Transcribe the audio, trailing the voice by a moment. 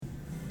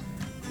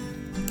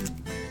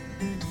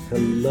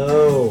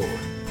Hello.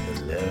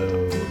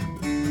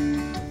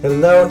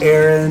 Hello,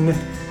 Aaron.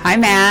 Hi,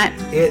 Matt.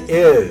 It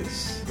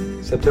is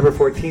September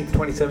 14th,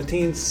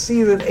 2017,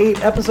 Season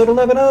 8, Episode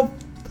 11 of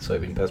the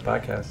Soybean Pest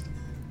Podcast.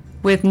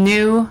 With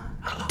new,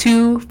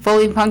 two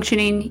fully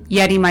functioning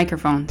Yeti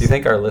microphones. Do you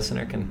think our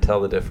listener can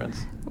tell the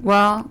difference?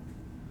 Well,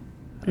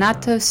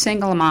 not to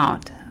single them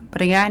out,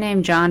 but a guy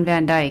named John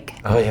Van Dyke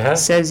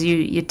says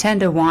you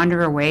tend to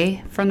wander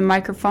away from the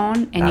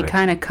microphone and you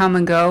kind of come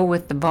and go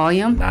with the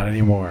volume. Not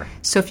anymore.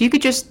 So if you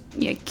could just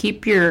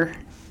keep your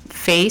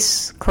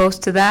face close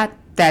to that,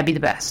 that'd be the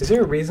best. Is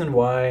there a reason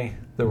why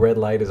the red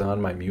light is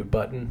on my mute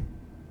button?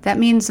 That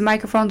means the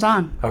microphone's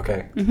on.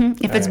 Okay. Mm-hmm.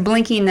 If it's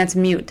blinking, that's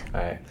mute. All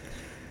right.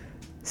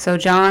 So,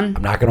 John.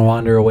 I'm not going to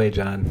wander away,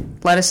 John.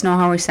 Let us know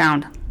how we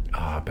sound. Oh,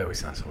 I bet we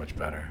sound so much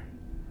better.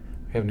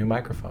 We have new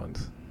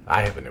microphones.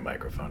 I have a new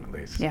microphone, at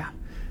least. Yeah.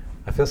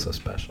 I feel so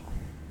special.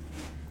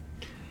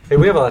 Hey,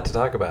 we have a lot to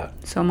talk about.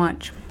 So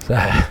much.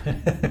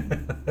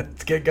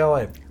 Let's get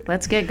going.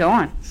 Let's get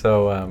going.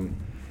 So,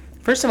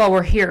 first of all,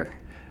 we're here.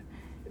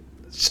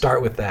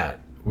 Start with that.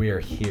 We are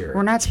here.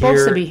 We're not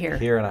supposed to be here.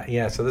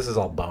 Yeah, so this is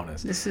all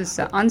bonus. This is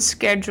an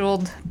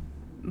unscheduled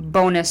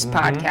bonus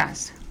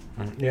podcast.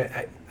 Mm-hmm.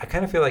 Yeah, I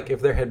kind of feel like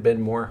if there had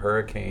been more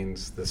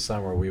hurricanes this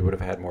summer, we would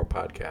have had more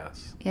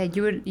podcasts. Yeah,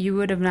 you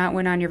would have not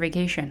went on your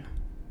vacation.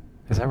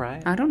 Is that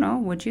right? I don't know.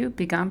 Would you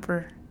be gone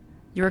for?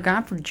 You were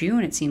gone for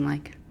June. It seemed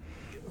like.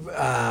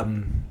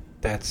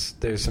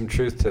 There's some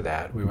truth to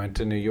that. We went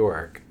to New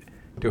York.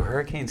 Do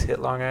hurricanes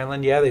hit Long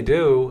Island? Yeah, they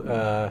do.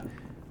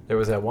 There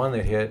was that one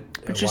that hit.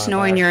 But just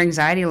knowing your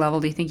anxiety level,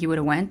 do you think you would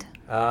have went?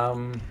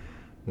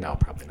 No,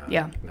 probably not.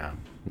 Yeah.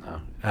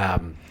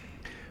 No.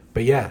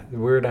 But yeah,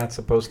 we're not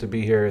supposed to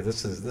be here.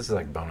 This is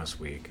like bonus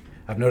week.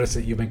 I've noticed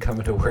that you've been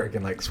coming to work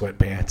in like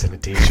sweatpants and a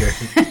t-shirt.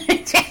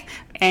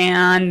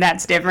 And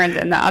that's different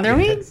than the other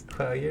weeks?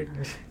 Well,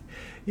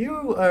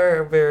 you are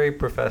a very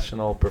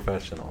professional.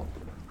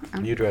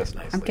 You dress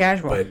nicely. I'm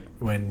casual. But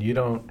when you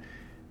don't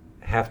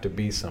have to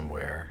be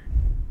somewhere,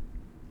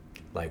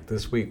 like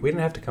this week, we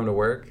didn't have to come to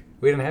work.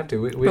 We didn't have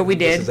to. But we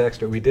did. This is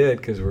extra. We did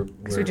because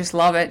we just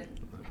love it.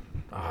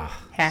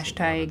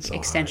 Hashtag so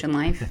extension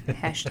life.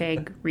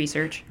 Hashtag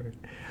research.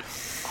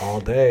 All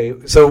day.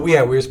 So,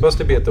 yeah, we were supposed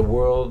to be at the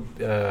World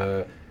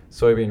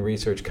Soybean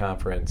Research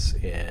Conference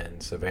in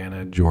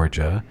Savannah,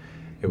 Georgia.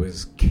 It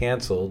was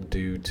canceled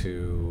due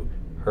to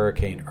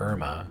Hurricane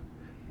Irma,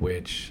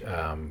 which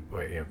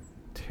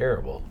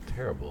terrible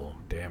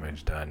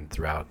damage done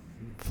throughout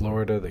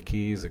Florida, the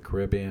Keys, the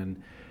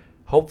Caribbean.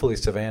 Hopefully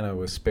Savannah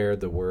was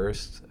spared the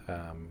worst,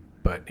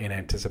 but in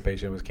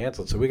anticipation it was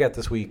canceled. So we got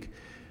this week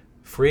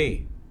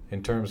free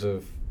in terms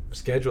of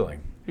scheduling.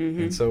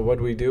 Mm-hmm. And so what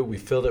do? We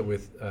filled it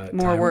with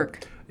more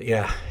work.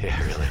 Yeah,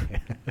 really.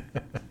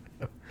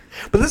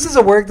 But this is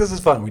this is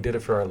fun. We did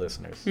it for our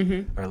listeners.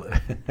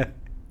 Mm-hmm.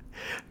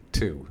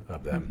 Two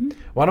of them. Mm-hmm.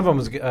 One of them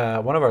was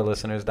one of our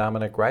listeners,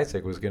 Dominic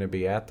Reisig, was going to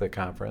be at the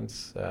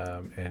conference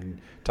and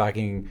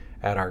talking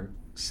at our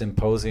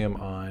symposium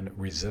on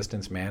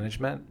resistance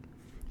management.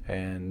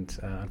 And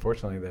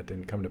unfortunately, that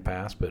didn't come to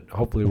pass, but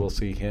hopefully we'll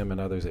see him and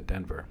others at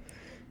Denver.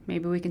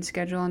 Maybe we can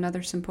schedule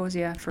another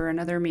symposia for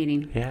another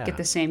meeting. Yeah. Get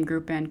the same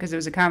group in, because it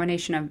was a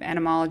combination of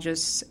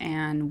entomologists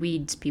and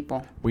weeds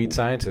people. Weed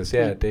scientists,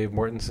 yeah. Dave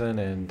Mortensen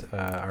and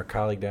our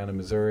colleague down in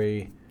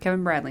Missouri,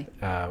 Kevin Bradley.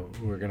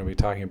 We're going to be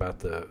talking about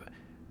the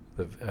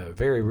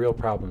very real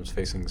problems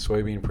facing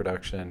soybean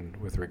production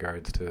with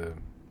regards to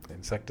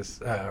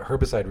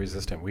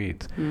herbicide-resistant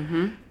weeds.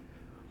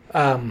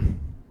 Mm-hmm.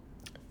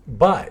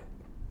 But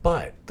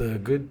the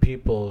good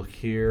people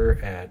here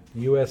at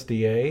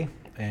USDA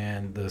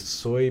and the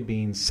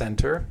Soybean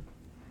Center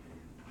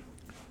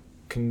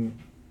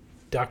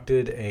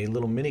conducted a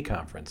little mini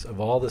conference of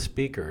all the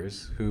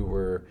speakers who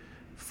were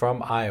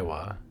from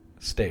Iowa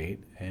State,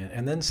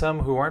 and then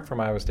some who weren't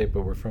from Iowa State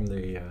but were from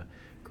the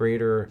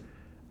greater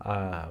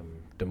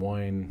Des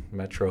Moines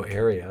metro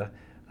area,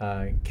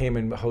 came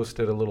and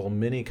hosted a little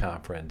mini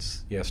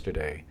conference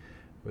yesterday.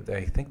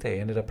 I think they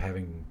ended up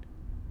having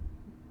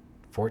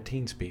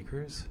 14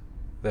 speakers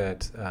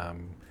that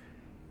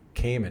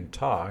came and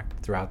talked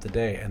throughout the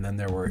day, and then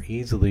there were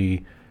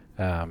easily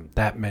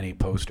that many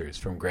posters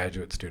from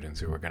graduate students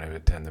who were going to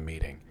attend the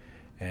meeting.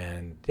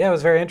 And yeah, it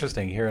was very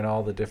interesting hearing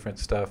all the different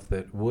stuff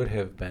that would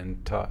have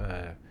been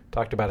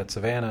talked about at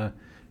Savannah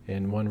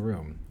in one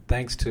room.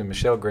 Thanks to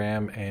Michelle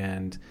Graham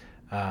and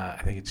I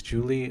think it's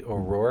Julie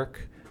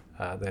O'Rourke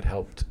that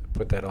helped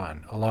put that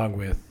on, along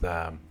with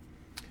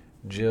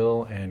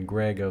Jill and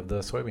Greg of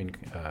the Soybean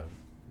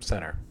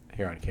Center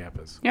here on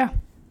campus. Yeah.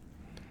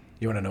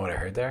 You want to know what I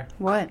heard there?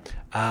 What?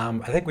 I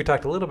think we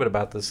talked a little bit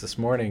about this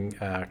morning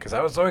because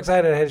I was so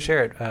excited I had to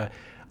share it. A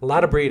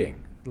lot of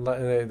breeding.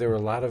 There were a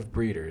lot of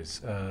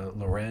breeders.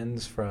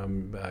 Lorenz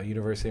from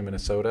University of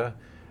Minnesota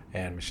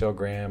and Michelle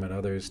Graham and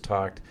others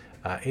talked.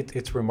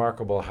 It's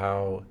remarkable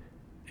how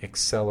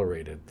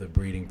accelerated the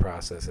breeding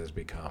process has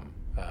become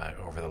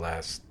over the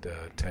last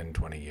 10,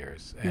 20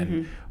 years.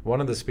 And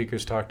one of the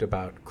speakers talked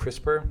about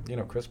CRISPR. You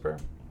know CRISPR?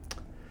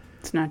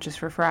 It's not just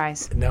for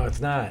fries. No,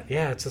 it's not.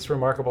 Yeah, it's this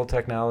remarkable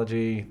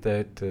technology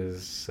that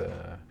is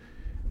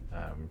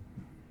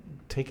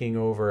taking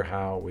over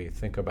how we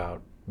think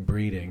about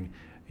breeding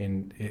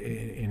in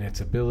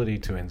its ability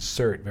to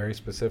insert very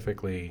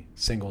specifically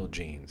single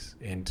genes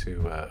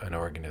into an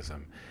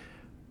organism.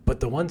 But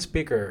the one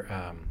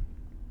speaker,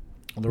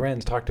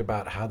 Lorenz, talked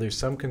about how there's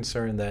some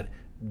concern that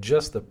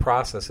just the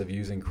process of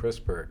using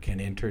CRISPR can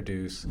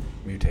introduce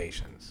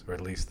mutations, or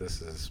at least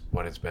this is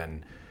what has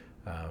been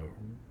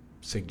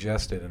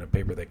suggested in a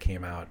paper that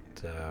came out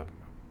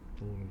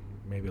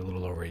maybe a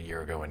little over a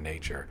year ago in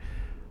Nature.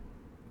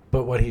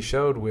 But what he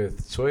showed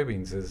with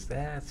soybeans is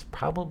that's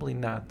probably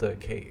not the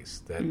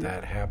case,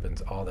 that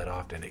happens all that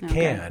often. It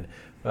can,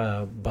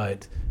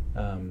 but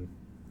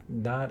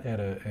not at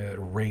a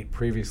rate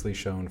previously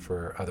shown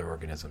for other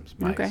organisms,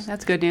 mice. Okay,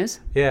 that's good news.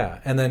 Yeah,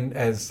 and then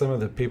as some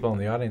of the people in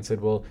the audience said,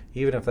 well,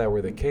 even if that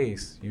were the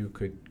case, you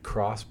could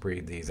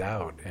crossbreed these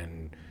out,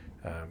 and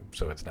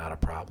so it's not a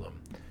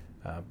problem.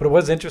 But it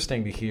was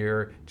interesting to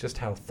hear just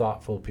how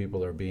thoughtful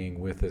people are being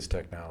with this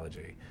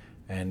technology.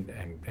 And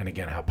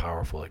again, how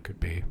powerful it could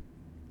be.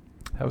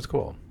 That was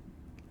cool.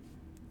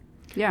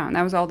 Yeah, and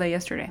that was all day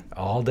yesterday.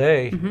 All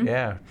day,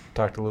 yeah.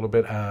 Talked a little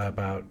bit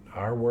about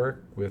our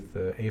work with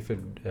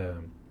aphid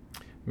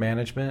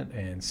management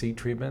and seed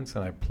treatments,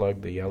 and I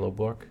plugged the Yellow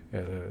Book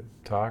at a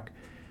talk.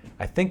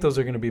 I think those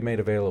are going to be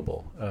made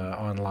available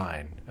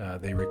online.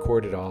 They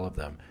recorded all of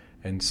them.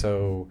 And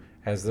so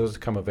as those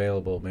become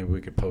available, maybe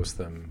we could post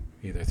them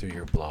either through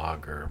your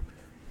blog or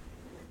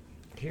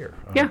here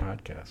on the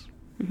podcast.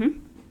 Mm-hmm.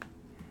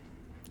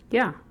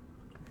 Yeah.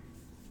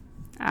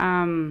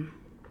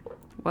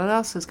 What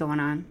else is going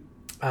on?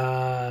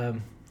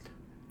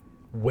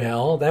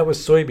 Well, that was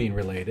soybean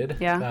related.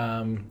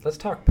 Yeah. Let's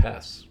talk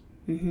pests.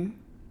 Mm-hmm.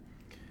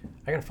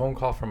 I got a phone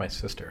call from my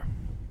sister.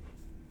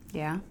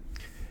 Yeah.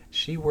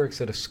 She works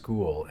at a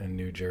school in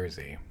New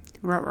Jersey.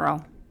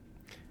 Ruh-roh.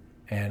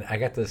 And I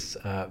got this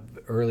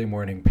early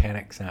morning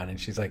panic sound, and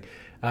she's like,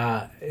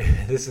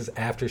 this is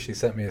after she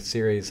sent me a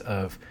series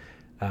of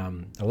I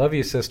love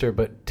you, sister,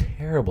 but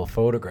terrible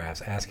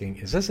photographs asking,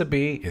 is this a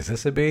bee? Is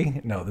this a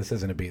bee? No, this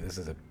isn't a bee. This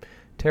is a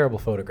terrible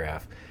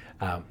photograph.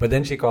 But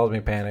then she calls me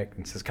panicked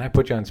and says, can I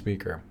put you on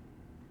speaker?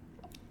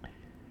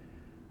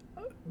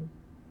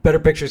 Better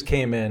pictures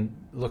came in.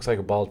 Looks like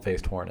a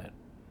bald-faced hornet.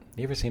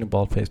 You ever seen a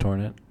bald-faced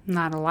hornet?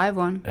 Not a live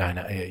one. I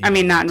know. Yeah, I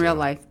mean, not in real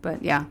life,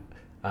 but yeah.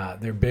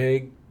 They're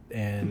big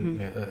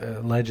and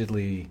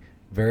allegedly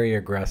very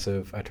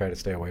aggressive. I try to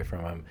stay away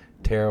from them.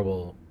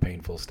 Terrible,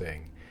 painful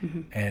sting.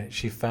 Mm-hmm. And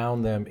she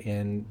found them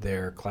in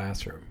their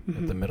classroom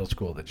at the middle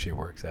school that she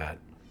works at.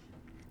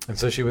 And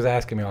so she was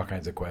asking me all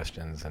kinds of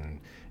questions, and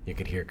you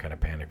could hear kind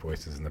of panic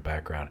voices in the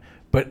background.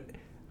 But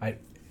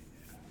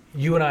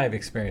you and I have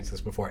experienced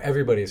this before.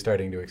 Everybody is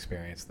starting to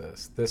experience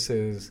this. This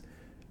is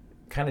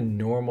kind of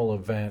normal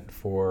event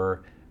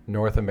for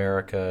North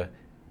America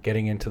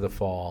getting into the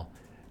fall.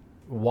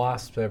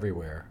 Wasps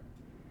everywhere.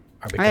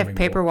 I have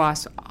paper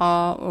wasps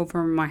all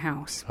over my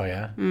house. Oh,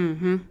 yeah?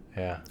 Mm-hmm.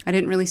 Yeah. I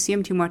didn't really see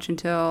them too much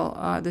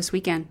until this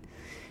weekend.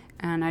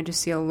 And I just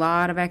see a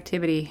lot of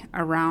activity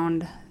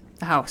around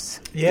the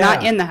house. Yeah.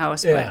 Not in the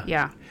house, but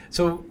yeah.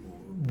 So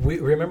we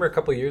remember a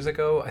couple of years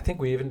ago, I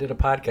think we even did a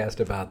podcast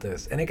about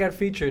this. And it got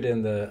featured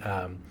in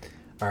the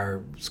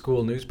our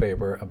school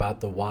newspaper about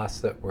the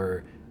wasps that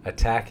were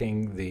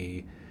attacking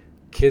the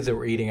kids that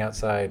were eating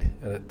outside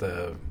at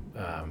the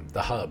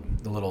hub,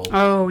 the little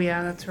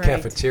that's right.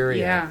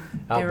 cafeteria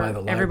out by the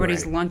library.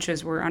 Everybody's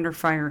lunches were under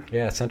fire.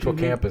 Yeah, Central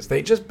Campus.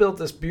 They just built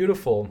this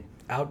beautiful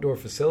outdoor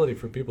facility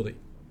for people to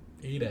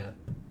eat at.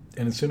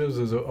 And as soon as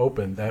it was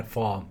open that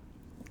fall,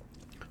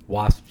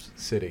 Wasp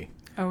City.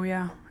 Oh,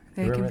 yeah.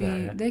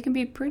 They can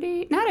be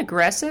pretty, not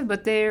aggressive,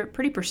 but they're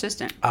pretty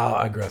persistent. Oh,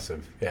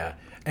 aggressive, yeah.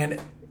 And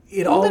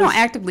they don't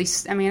actively,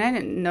 I mean, I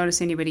didn't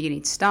notice anybody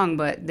getting stung,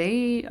 but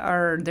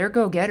they're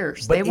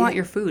go-getters. They want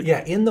your food.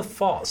 Yeah, in the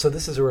fall. So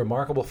this is a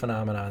remarkable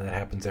phenomenon that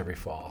happens every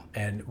fall.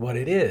 And what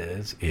it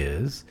is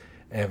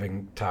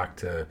having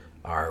talked to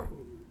our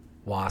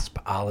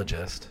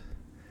waspologist.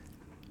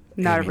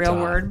 Not Amy a real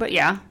word, but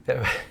yeah.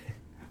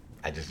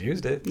 I just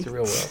used it. It's a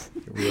real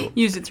word.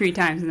 Used it 3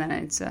 times, and then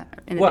it's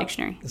in the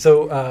dictionary.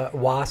 So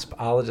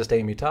waspologist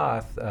Amy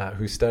Toth,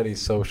 who studies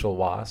social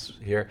wasps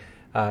here,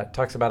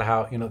 talks about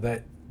how,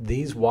 that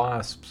these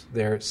wasps,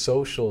 their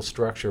social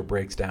structure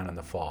breaks down in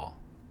the fall.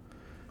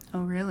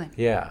 Oh, really?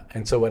 Yeah.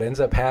 And so what ends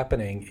up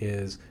happening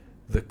is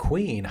the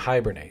queen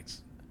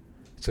hibernates.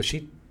 So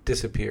she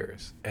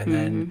disappears. And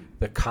then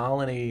the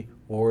colony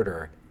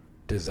order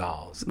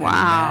dissolves. Wow. And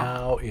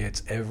now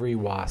it's every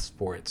wasp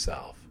for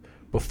itself.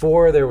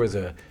 Before there was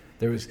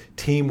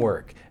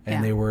teamwork,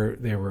 and they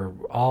were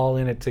all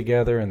in it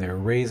together, and they were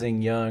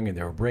raising young, and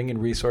they were bringing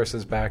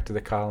resources back to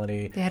the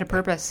colony. They had a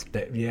purpose.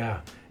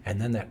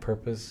 And then that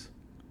purpose.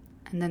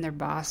 And then their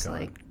boss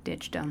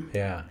ditched them.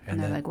 Yeah, and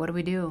they're like, "What do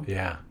we do?"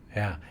 Yeah.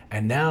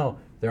 And now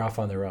they're off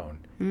on their own,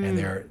 and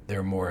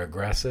they're more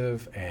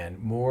aggressive and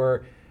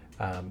more.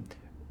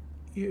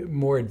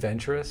 more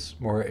adventurous,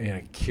 more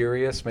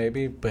curious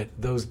maybe, but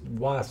those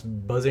wasps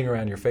buzzing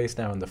around your face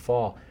now in the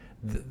fall,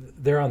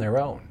 they're on their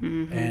own.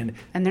 Mm-hmm.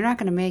 And they're not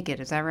going to make it,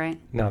 is that right?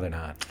 No, they're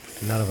not.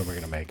 None of them are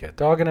going to make it.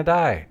 They're all going to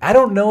die. I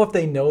don't know if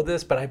they know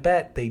this, but I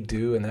bet they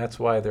do, and that's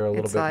why they're a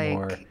little bit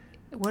more...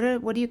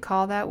 What do you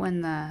call that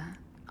when the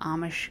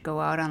Amish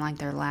go out on like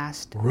their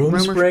last...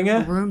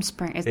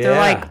 Roomspringa? They're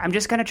like, I'm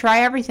just going to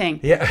try everything.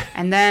 Yeah.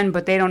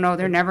 But they don't know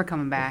they're never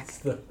coming back.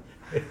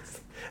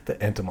 It's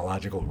the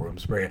entomological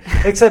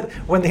Roomspringa. Except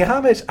when the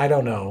Amish, I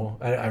don't know,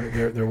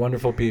 they're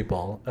wonderful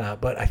people,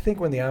 but I think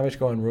when the Amish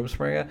go on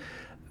Roomspringa,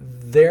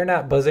 they're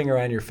not buzzing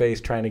around your face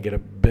trying to get a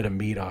bit of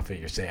meat off of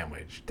your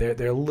sandwich.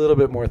 They're a little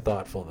bit more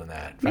thoughtful than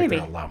that. In fact, Maybe.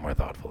 They're a lot more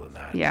thoughtful than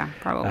that. Yeah,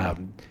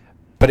 probably.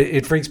 But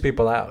it freaks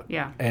people out.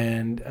 Yeah.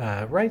 And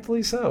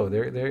rightfully so.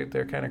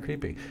 They're kind of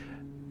creepy.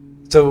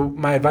 So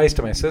my advice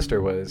to my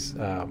sister was,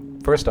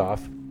 first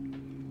off,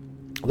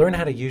 learn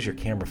how to use your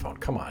camera phone.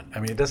 Come on. I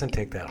mean, it doesn't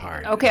take that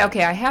hard.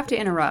 Okay. I have to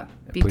interrupt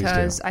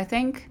because I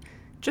think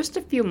just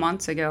a few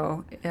months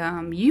ago,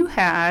 you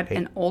had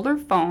an older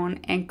phone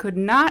and could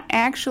not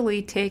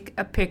actually take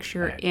a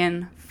picture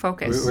in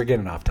focus. We're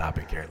getting off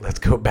topic here. Let's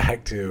go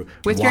back to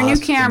with your new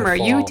camera.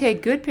 You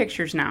take good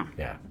pictures now.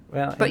 Yeah.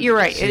 Well, but you're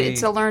right.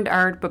 It's a learned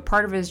art, but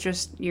part of it is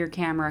just your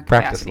camera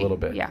capacity. Practice a little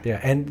bit. Yeah.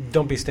 And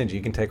don't be stingy.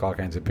 You can take all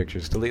kinds of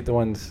pictures. Delete the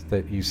ones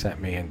that you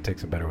sent me and take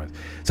some better ones.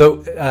 So,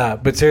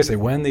 but seriously,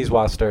 when these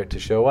wasps start to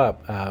show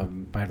up,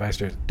 my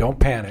advice is don't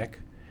panic.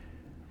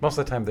 Most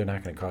of the time, they're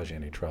not going to cause you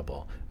any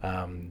trouble.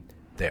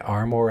 They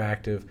are more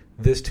active.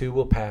 This too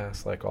will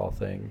pass, like all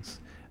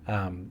things.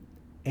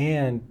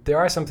 And there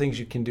are some things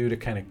you can do to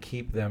kind of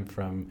keep them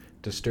from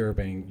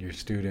disturbing your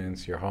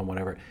students, your home,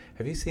 whatever.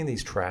 Have you seen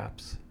these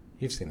traps?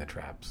 You've seen the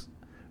traps.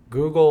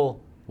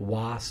 Google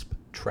wasp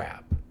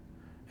trap.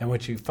 And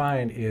what you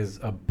find is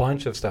a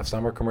bunch of stuff.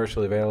 Some are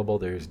commercially available.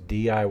 There's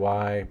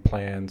DIY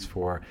plans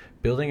for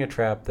building a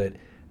trap that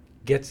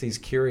gets these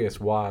curious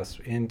wasps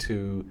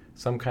into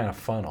some kind of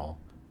funnel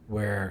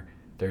where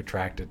they're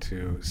attracted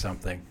to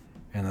something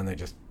and then they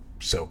just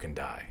soak and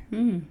die.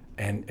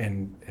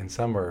 And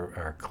some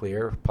are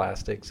clear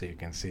plastic so you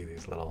can see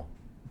these little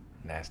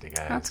nasty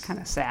guys. That's kind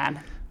of sad.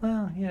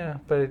 Well, yeah,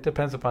 but it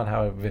depends upon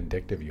how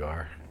vindictive you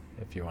are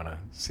if you want to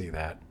see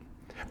that.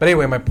 But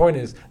anyway, my point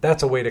is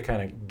that's a way to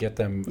kind of get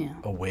them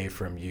away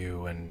from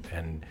you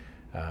and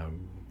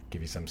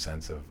give you some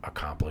sense of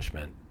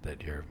accomplishment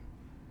that you're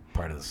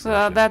part of the solution.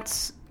 Well,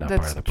 that's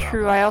true.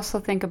 Problem. I also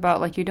think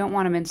about you don't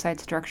want them inside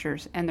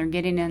structures, and they're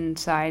getting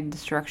inside the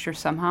structure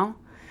somehow.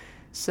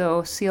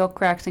 So seal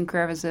cracks and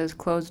crevices,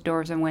 close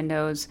doors and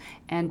windows,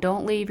 and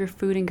don't leave your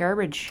food and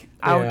garbage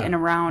out and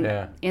around,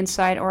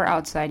 inside or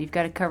outside. You've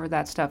got to cover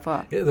that stuff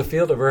up. The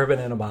field of urban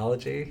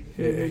entomology,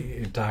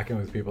 you're talking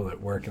with people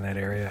that work in that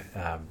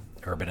area,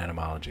 urban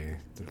entomology.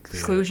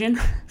 Exclusion?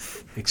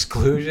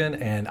 Exclusion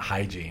and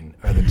hygiene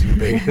are the two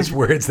biggest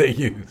words they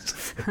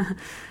use.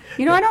 I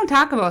don't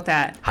talk about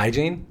that.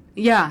 Hygiene?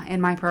 Yeah,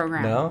 in my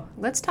program. No?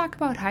 Let's talk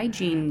about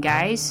hygiene,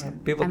 guys. That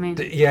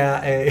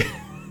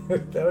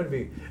would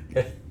be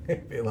a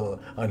little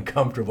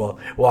uncomfortable.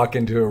 Walk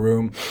into a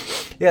room.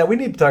 Yeah, we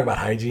need to talk about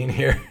hygiene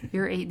here.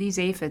 These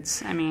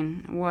aphids. I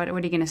mean, what are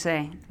you going to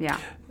say? Yeah.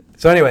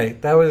 So anyway,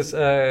 that was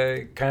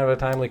kind of a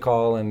timely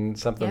call and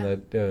something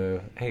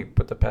that, hey,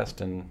 put the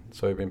pest in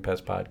Soybean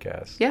Pest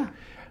Podcast. Yeah.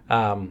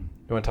 You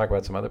want to talk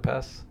about some other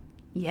pests?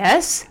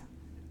 Yes.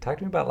 Talk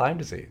to me about Lyme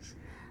disease.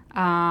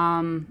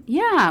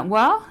 Yeah,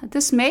 well,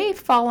 this may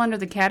fall under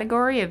the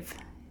category of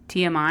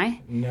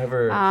TMI.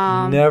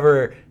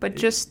 Never. But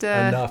just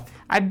enough.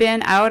 I've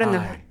been out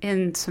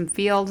in some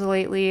fields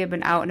lately. I've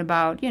been out and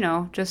about,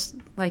 just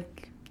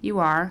like you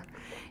are,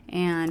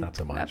 and not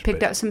so much,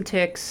 picked up some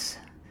ticks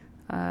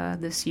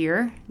this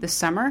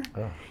summer.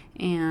 Oh.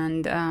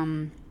 And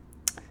I'm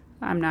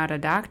not a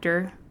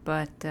doctor,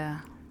 but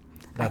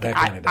not that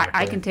kind of doctor.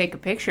 I can take a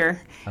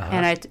picture,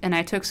 and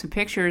I took some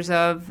pictures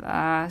of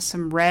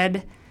some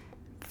red,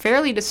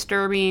 fairly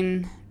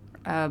disturbing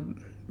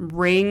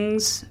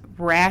rings.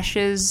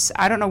 Rashes,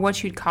 I don't know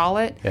what you'd call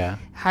it. Yeah.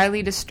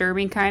 Highly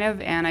disturbing kind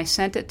of, and I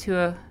sent it to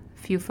a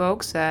few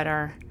folks that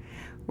are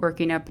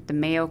working up at the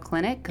Mayo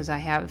Clinic because I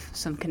have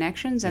some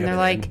connections, and they're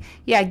like,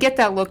 yeah, get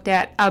that looked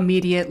at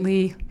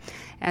immediately.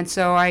 And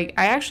so I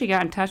actually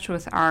got in touch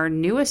with our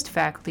newest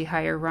faculty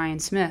hire, Ryan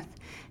Smith,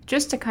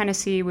 just to kind of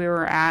see where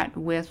we're at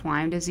with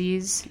Lyme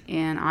disease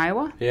in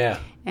Iowa. Yeah.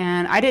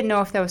 And I didn't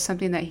know if that was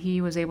something that he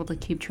was able to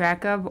keep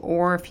track of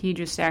or if he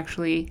just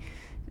actually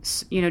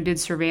did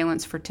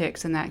surveillance for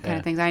ticks and that kind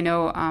of things. I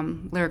know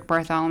Lyric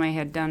Bartholomew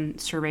had done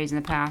surveys in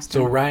the past.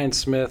 So Ryan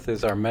Smith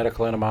is our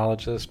medical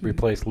entomologist,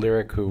 replaced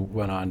Lyric, who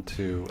went on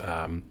to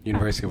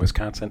University of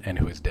Wisconsin and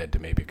who is dead to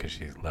me because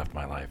she left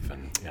my life,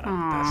 and that's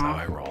how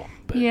I roll.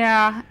 But.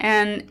 Yeah,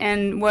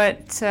 and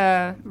what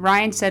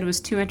Ryan said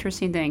was two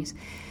interesting things.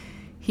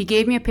 He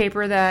gave me a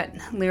paper that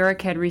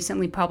Lyric had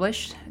recently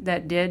published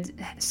that did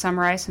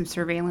summarize some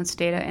surveillance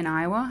data in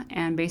Iowa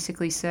and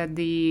basically said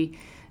the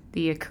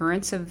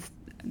occurrence of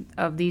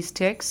these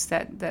ticks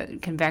that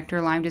can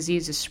vector Lyme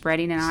disease is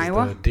spreading in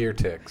Iowa. The deer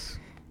ticks.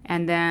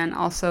 And then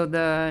also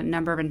the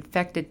number of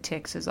infected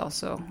ticks is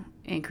also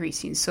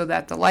increasing, so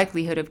that the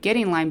likelihood of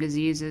getting Lyme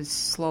disease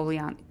is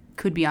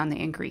could be on the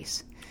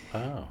increase.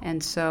 Oh.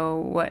 And so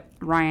what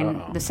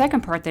Ryan, the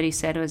second part that he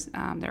said was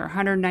there are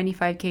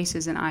 195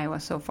 cases in Iowa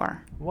so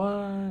far.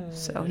 What?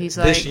 So he's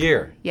like... This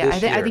year? Yeah,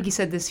 I think he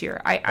said this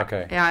year.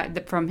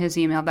 From his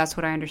email, that's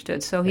what I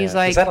understood. So he's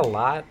like... Is that a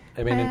lot?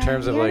 I mean, in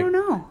terms of I don't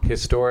know.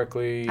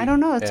 Historically... I don't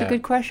know. That's a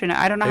good question.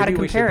 I don't know how to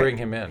compare Maybe we should bring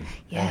him in.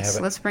 Yes,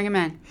 let's bring him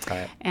in.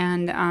 Right.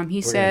 And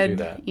he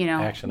said,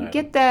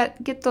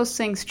 get those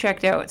things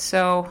checked out.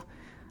 So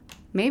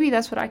maybe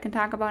that's what I can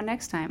talk about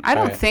next time. I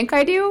don't think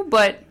I do,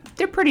 but...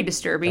 They're pretty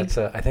disturbing.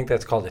 I think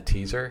that's called a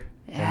teaser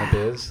in the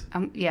biz.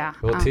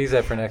 We'll tease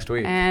that for next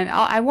week. And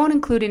I won't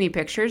include any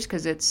pictures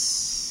because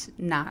it's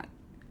not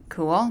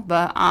cool.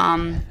 But,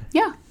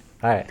 yeah.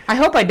 All right. I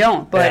hope I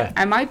don't, but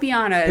I might be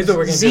on a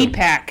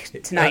Z-Pack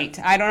tonight.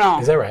 I don't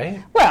know. Is that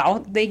right?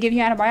 Well, they give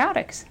you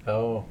antibiotics.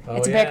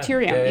 It's a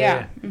bacterium.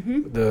 Yeah.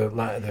 Mm-hmm.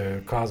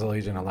 The causal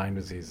agent of Lyme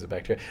disease is a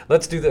bacteria.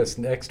 Let's do this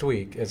next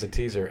week as a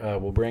teaser.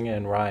 We'll bring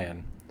in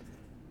Ryan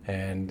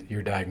and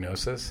your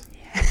diagnosis.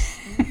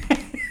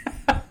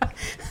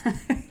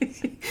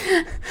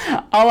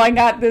 All I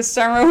got this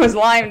summer was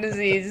Lyme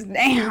disease.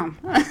 Damn.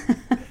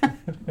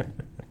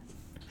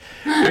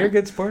 You're a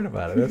good sport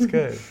about it. That's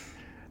good.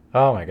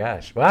 Oh, my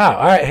gosh. Wow.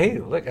 All right. Hey,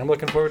 look, I'm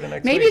looking forward to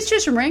next week. Maybe it's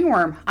just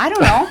ringworm. I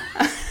don't know.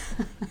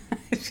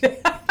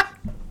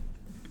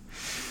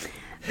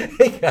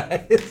 Hey,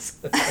 guys.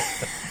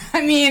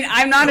 I mean,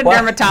 I'm not a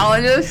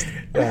dermatologist.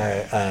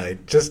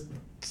 Just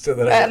so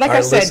that like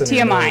I said,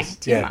 TMI.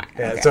 Knows, yeah.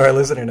 Okay. So our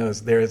listener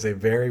knows there is a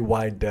very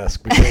wide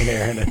desk between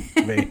Aaron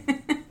and me,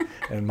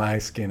 and my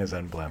skin is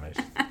unblemished.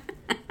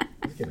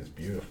 My skin is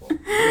beautiful.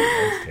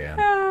 Nice tan.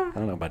 I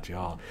don't know about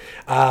y'all.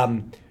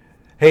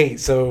 Hey,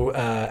 so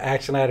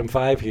action item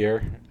 5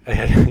 here.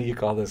 You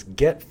call this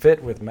 "Get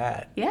Fit with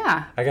Matt."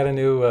 Yeah. I got a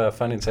new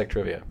fun insect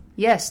trivia.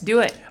 Yes, do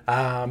it.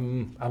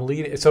 I'm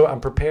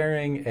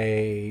preparing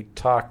a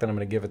talk that I'm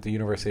going to give at the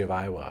University of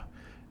Iowa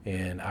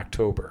in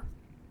October.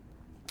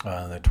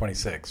 The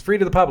 26th, free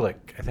to the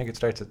public. I think it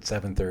starts at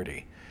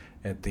 7:30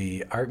 at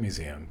the Art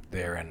Museum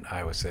there in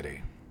Iowa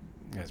City,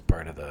 as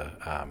part of the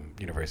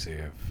University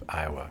of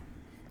Iowa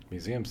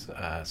Museums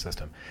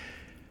system.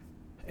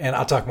 And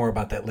I'll talk more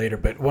about that later.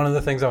 But one of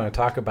the things I want to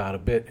talk about a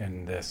bit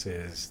in this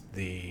is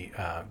the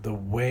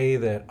way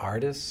that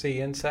artists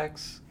see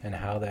insects and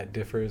how that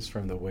differs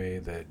from the way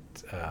that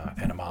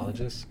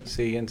entomologists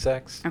see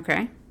insects.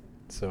 Okay.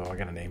 So I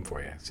got a name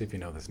for you. See if you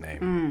know this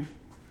name.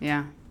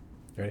 Yeah.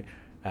 Ready?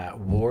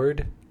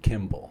 Ward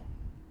Kimball.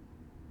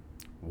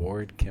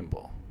 Ward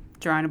Kimball.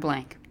 Drawing a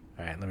blank.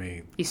 All right, let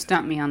me... You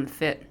stumped me on the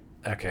fit.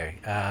 Okay.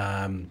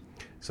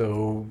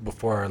 So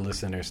before our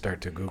listeners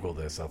start to Google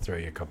this, I'll throw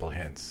you a couple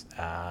hints.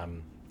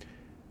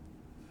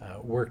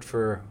 Worked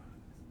for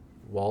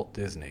Walt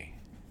Disney.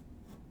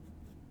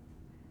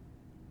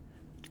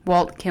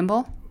 Walt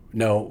Kimball?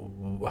 No.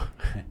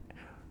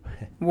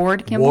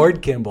 Ward Kimball?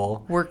 Ward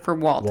Kimball. Worked for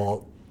Walt.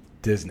 Walt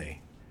Disney.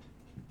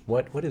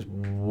 What is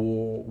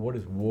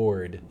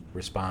Ward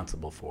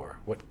responsible for?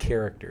 What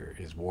character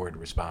is Ward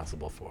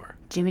responsible for?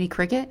 Jiminy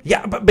Cricket?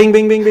 Yeah, but bing,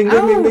 bing, bing, bing,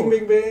 bing, bing, bing,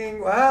 bing,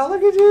 bing. Wow,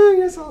 look at you.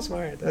 You're so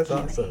smart. That's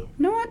awesome. You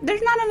know what?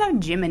 There's not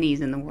enough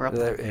Jiminy's in the world.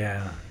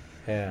 Yeah.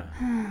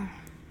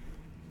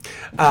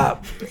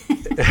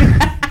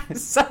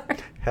 Sorry.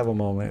 Have a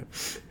moment.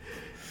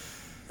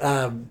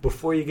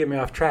 Before you get me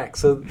off track.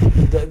 So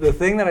the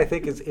thing that I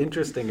think is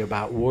interesting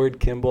about Ward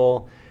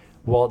Kimball,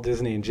 Walt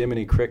Disney, and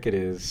Jiminy Cricket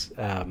is...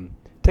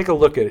 take a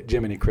look at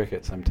Jiminy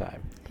Cricket sometime.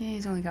 Yeah,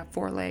 he's only got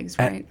 4 legs,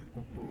 right?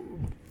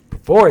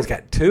 Before, he's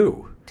got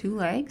 2. 2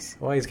 legs?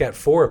 Well, he's got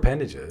 4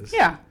 appendages.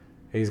 Yeah.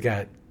 He's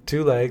got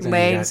 2 legs and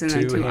he's got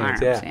and 2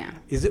 hands. Arms,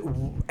 yeah.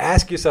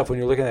 Ask yourself when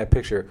you're looking at that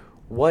picture,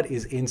 what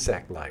is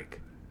insect like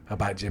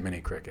about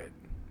Jiminy Cricket?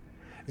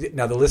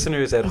 Now, the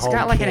listeners at home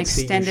got can't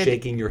see you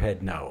shaking your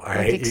head no. All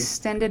right?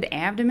 Extended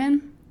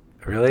abdomen.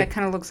 Really? That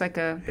kind of looks like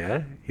a...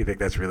 Yeah? You think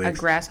that's really... A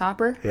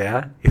grasshopper?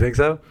 Yeah? You think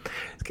so?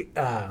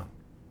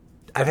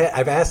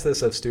 I've asked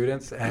this of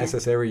students. I ask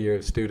this every year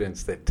of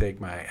students that take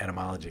my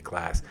entomology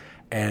class,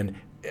 and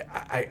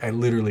I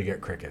literally get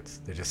crickets.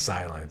 They're just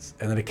silence.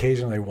 And then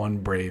occasionally one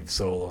brave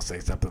soul will say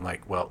something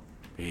like, well,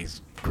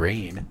 he's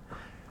green.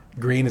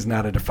 Green is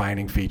not a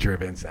defining feature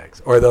of insects.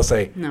 Or they'll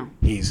say, no,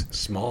 he's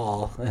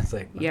small. And it's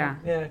like, well,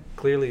 yeah,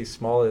 clearly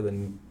smaller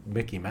than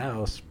Mickey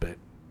Mouse, but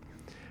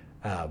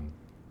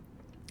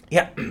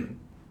yeah.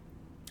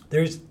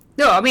 There's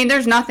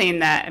nothing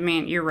that,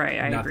 you're right.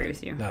 I agree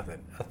with you. Nothing.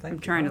 I'm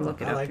trying to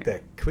look it up. I like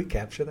that. Can we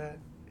capture that?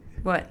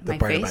 What? The my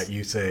part face? about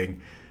you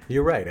saying,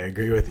 you're right, I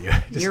agree with you.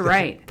 You're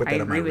right. Put that I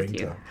on my agree with ringtone.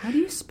 you. How do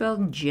you spell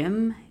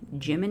Jiminy?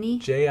 Jiminy.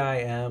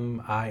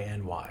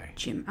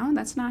 Oh,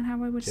 that's not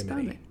how I would spell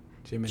it.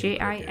 Jiminy.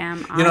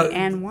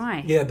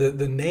 Yeah,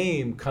 the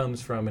name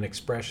comes from an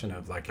expression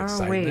of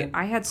excitement. Oh, wait.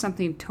 I had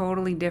something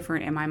totally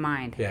different in my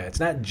mind. Yeah, it's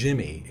not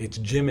Jimmy. It's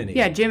Jiminy.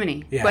 Yeah,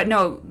 Jiminy. Yeah. But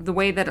no, the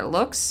way that it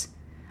looks,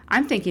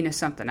 I'm thinking of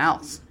something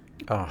else.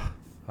 Oh,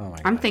 Oh my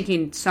I'm gosh.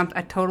 thinking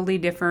a totally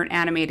different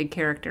animated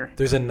character.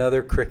 There's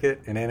another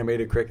cricket, an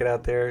animated cricket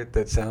out there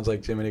that sounds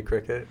like Jiminy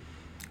Cricket.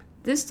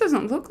 This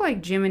doesn't look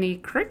like Jiminy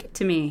Cricket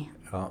to me.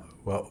 Oh,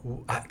 well,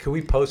 can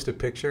we post a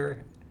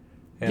picture?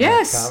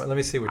 Yes. Let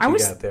me see what you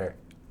got there.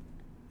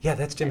 Yeah,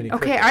 that's Jiminy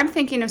Cricket. Okay, I'm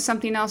thinking of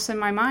something else in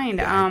my mind.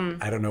 Yeah,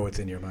 I don't know what's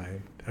in your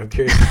mind. I'm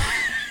curious.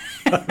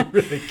 I'm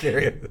really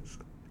curious.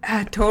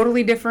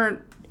 Totally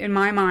different in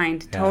my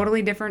mind. Yeah.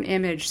 Totally different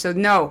image. So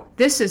no,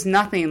 this is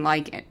nothing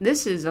like it.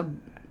 This is a...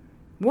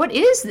 What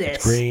is this?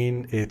 It's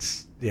green.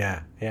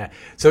 Yeah.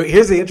 So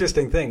here's the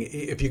interesting thing.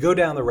 If you go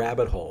down the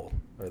rabbit hole,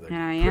 or the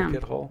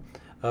cricket hole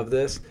of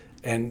this,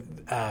 and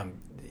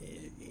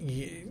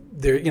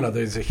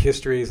there's the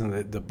histories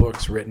and the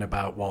books written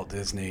about Walt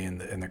Disney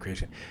and the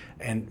creation,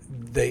 and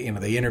they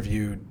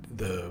interviewed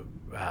the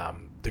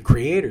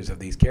creators of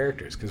these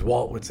characters, because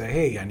Walt would say,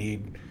 hey, I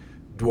need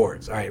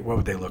dwarves. All right, what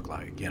would they look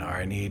like? Or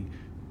I need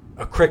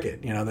a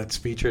cricket, that's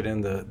featured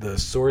in the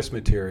source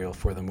material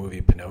for the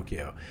movie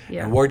Pinocchio.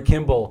 Yeah. And Ward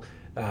Kimball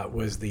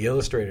was the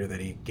illustrator that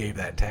he gave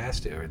that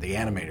task to, or the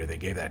animator they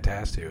gave that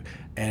task to.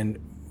 And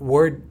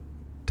Ward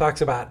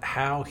talks about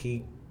how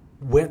he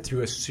went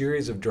through a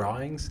series of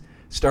drawings,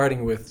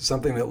 starting with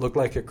something that looked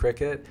like a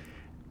cricket,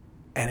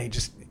 and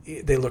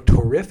they looked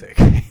horrific.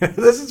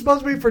 This is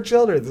supposed to be for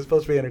children. This is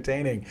supposed to be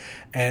entertaining.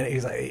 And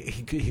he's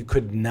like, he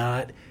could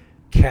not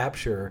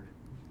capture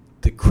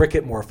the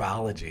cricket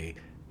morphology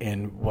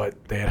in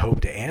what they had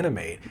hoped to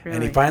animate. Really?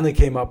 And he finally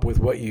came up with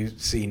what you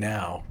see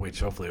now,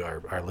 which hopefully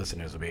our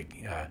listeners will be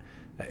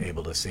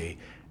able to see.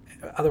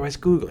 Otherwise,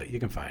 Google it. You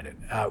can find it.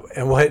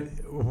 And what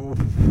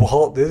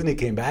Walt Disney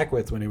came back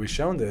with when he was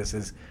shown this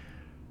is,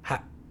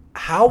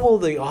 how will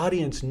the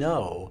audience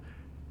know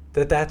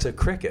that that's a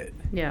cricket?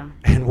 Yeah.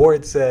 And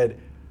Ward said,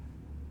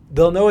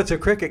 they'll know it's a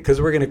cricket because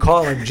we're going to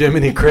call him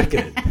Jiminy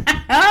Cricket.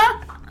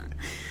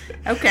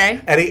 Okay.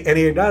 And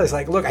he noticed,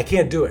 like, look, I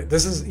can't do it.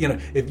 This is,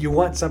 if you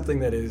want something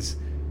that is,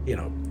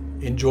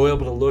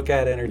 enjoyable to look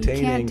at,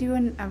 entertaining. You can't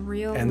do a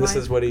real. And this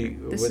is what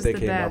they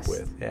came up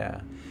with. Yeah.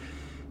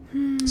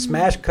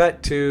 Smash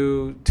cut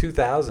to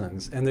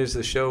 2000s, and there's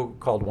a show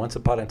called Once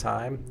Upon a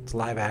Time. It's a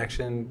live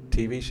action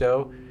TV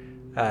show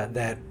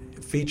that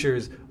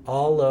features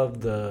all of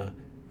the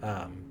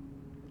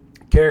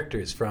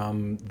characters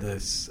from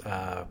this.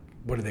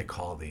 What do they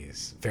call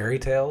these? Fairy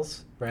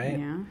tales, right?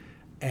 Yeah.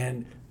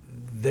 And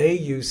they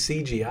use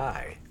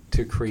CGI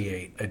to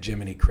create a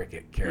Jiminy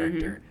Cricket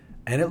character.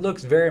 Mm-hmm. And it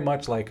looks very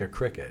much like a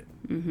cricket,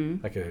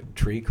 like a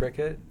tree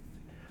cricket.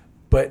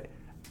 But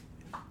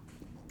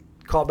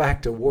call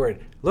back to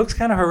Ward, looks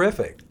kind of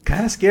horrific,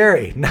 kind of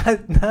scary,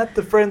 not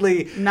the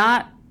friendly.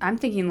 I'm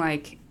thinking,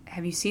 like,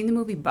 have you seen the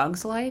movie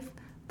Bug's Life?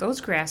 Those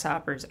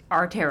grasshoppers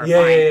are terrifying.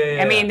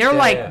 Yeah. I mean, they're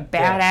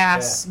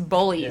badass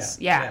bullies.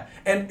 Yeah.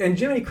 And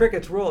Jiminy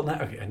Cricket's role,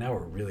 now we're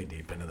really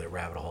deep into the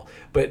rabbit hole,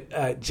 but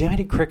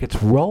Jiminy Cricket's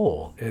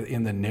role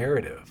in the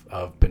narrative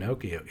of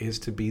Pinocchio is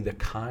to be the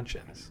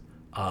conscience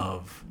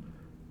of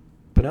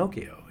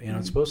Pinocchio.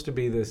 It's supposed to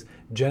be this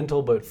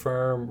gentle but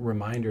firm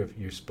reminder of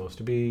you're supposed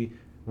to be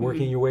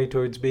working your way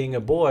towards being a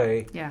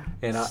boy. Yeah.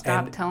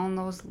 Stop telling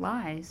those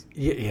lies.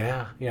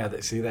 Yeah.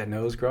 See that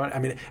nose growing? I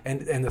mean,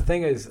 and the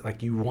thing is,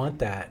 like, you want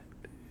that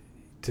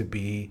to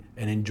be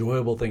an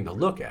enjoyable thing to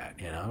look at,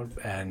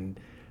 And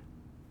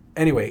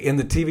anyway, in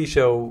the TV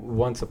show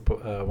Once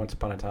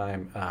Upon a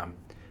Time,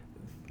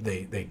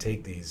 they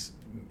take these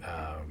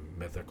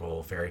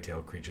mythical fairy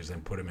tale creatures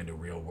and put them into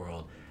real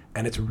world.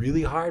 And it's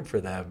really hard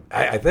for them,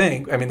 I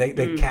think. I mean,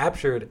 they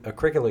captured a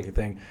cricket-looking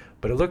thing,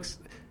 but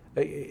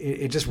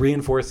it just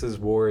reinforces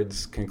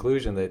Ward's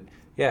conclusion that,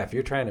 if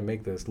you're trying to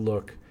make this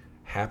look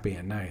happy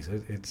and nice,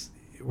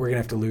 we're going to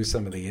have to lose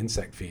some of the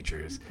insect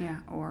features. Yeah,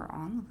 or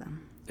all of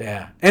them.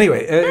 Yeah.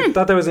 Anyway, I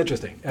thought that was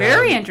interesting.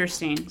 Very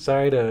interesting.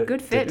 Sorry to...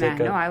 Good fit, man.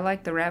 No, I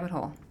like the rabbit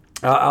hole.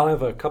 I'll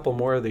have a couple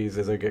more of these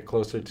as I get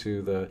closer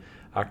to the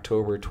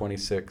October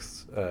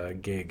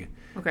 26th gig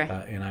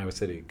in Iowa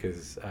City,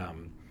 because,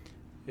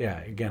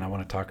 again, I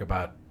want to talk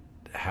about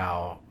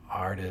how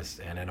artists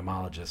and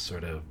entomologists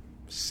sort of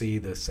see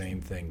the same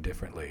thing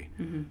differently.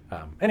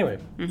 Anyway,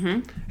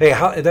 hey,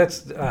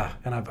 that's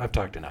and I've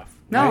talked enough.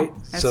 No, right?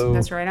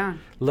 That's right on.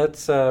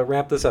 Let's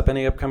wrap this up.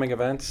 Any upcoming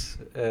events?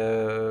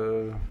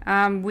 We're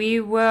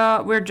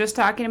just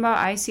talking about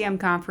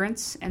ICM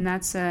conference, and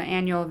that's an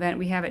annual event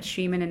we have at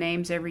Sheeman and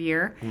Ames every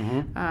year.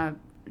 In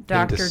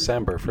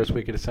December, first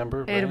week of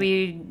December. It'll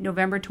be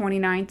November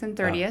 29th and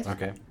 30th. Oh,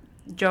 okay.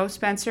 Joe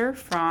Spencer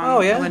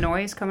from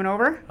Illinois is coming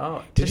over.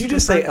 Oh, did you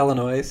just say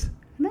Illinois?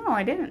 No,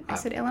 I didn't. I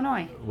said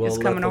Illinois is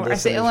coming over. I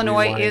said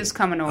Illinois is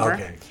coming over.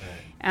 Okay.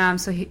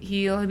 So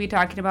he'll be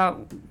talking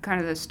about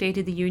kind of the state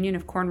of the union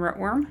of corn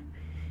rootworm.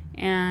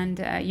 And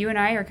you and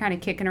I are kind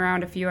of kicking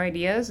around a few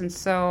ideas. And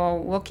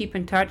so we'll keep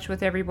in touch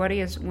with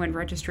everybody as when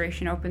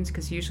registration opens,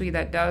 because usually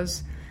that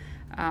does.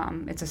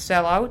 It's a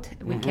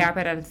sellout. We cap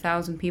it at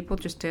 1,000 people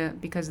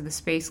because of the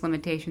space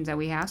limitations that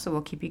we have. So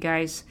we'll keep you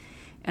guys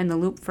in the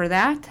loop for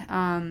that.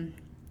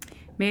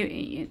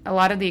 Maybe a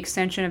lot of the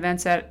extension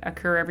events that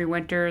occur every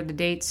winter, the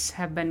dates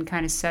have been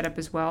kind of set up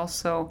as well.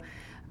 So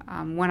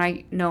When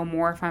I know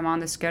more if I'm on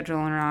the schedule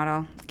or not,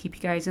 I'll keep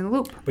you guys in the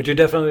loop. But you're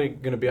definitely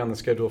going to be on the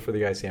schedule for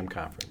the ICM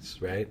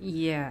conference, right?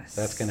 Yes.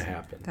 That's going to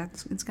happen.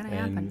 It's going to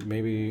happen. And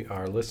maybe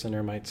our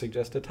listener might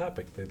suggest a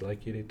topic they'd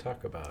like you to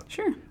talk about.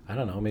 Sure. I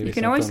don't know. Maybe you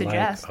can always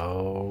suggest.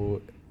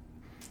 Like,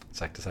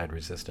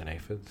 insecticide-resistant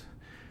aphids.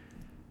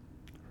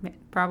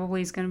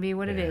 Probably is going to be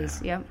what it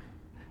is. Yep.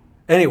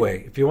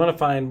 Anyway, if you want to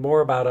find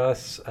more about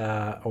us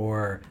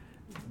or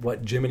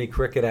what Jiminy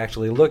Cricket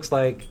actually looks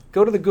like,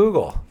 go to the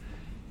Google.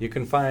 You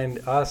can find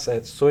us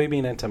at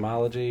Soybean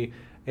Entomology.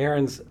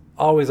 Aaron's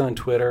always on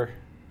Twitter,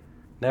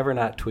 never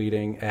not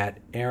tweeting, at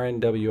Aaron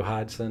W.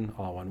 Hodson,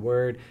 all one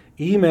word.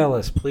 Email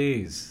us,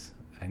 please.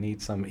 I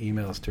need some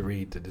emails to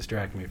read to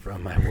distract me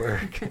from my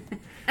work.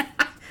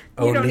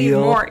 You don't need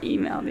more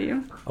email, do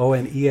you?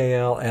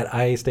 ONEAL at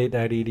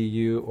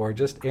iastate.edu, or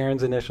just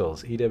Aaron's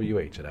initials,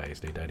 EWH at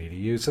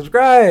iastate.edu.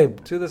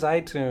 Subscribe to this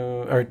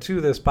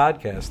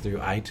podcast through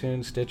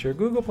iTunes, Stitcher,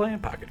 Google Play,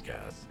 and Pocket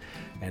Casts.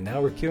 And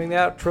now we're cueing the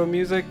outro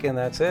music, and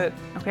that's it.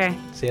 Okay.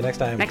 See you next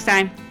time. Next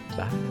time.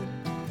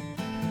 Bye.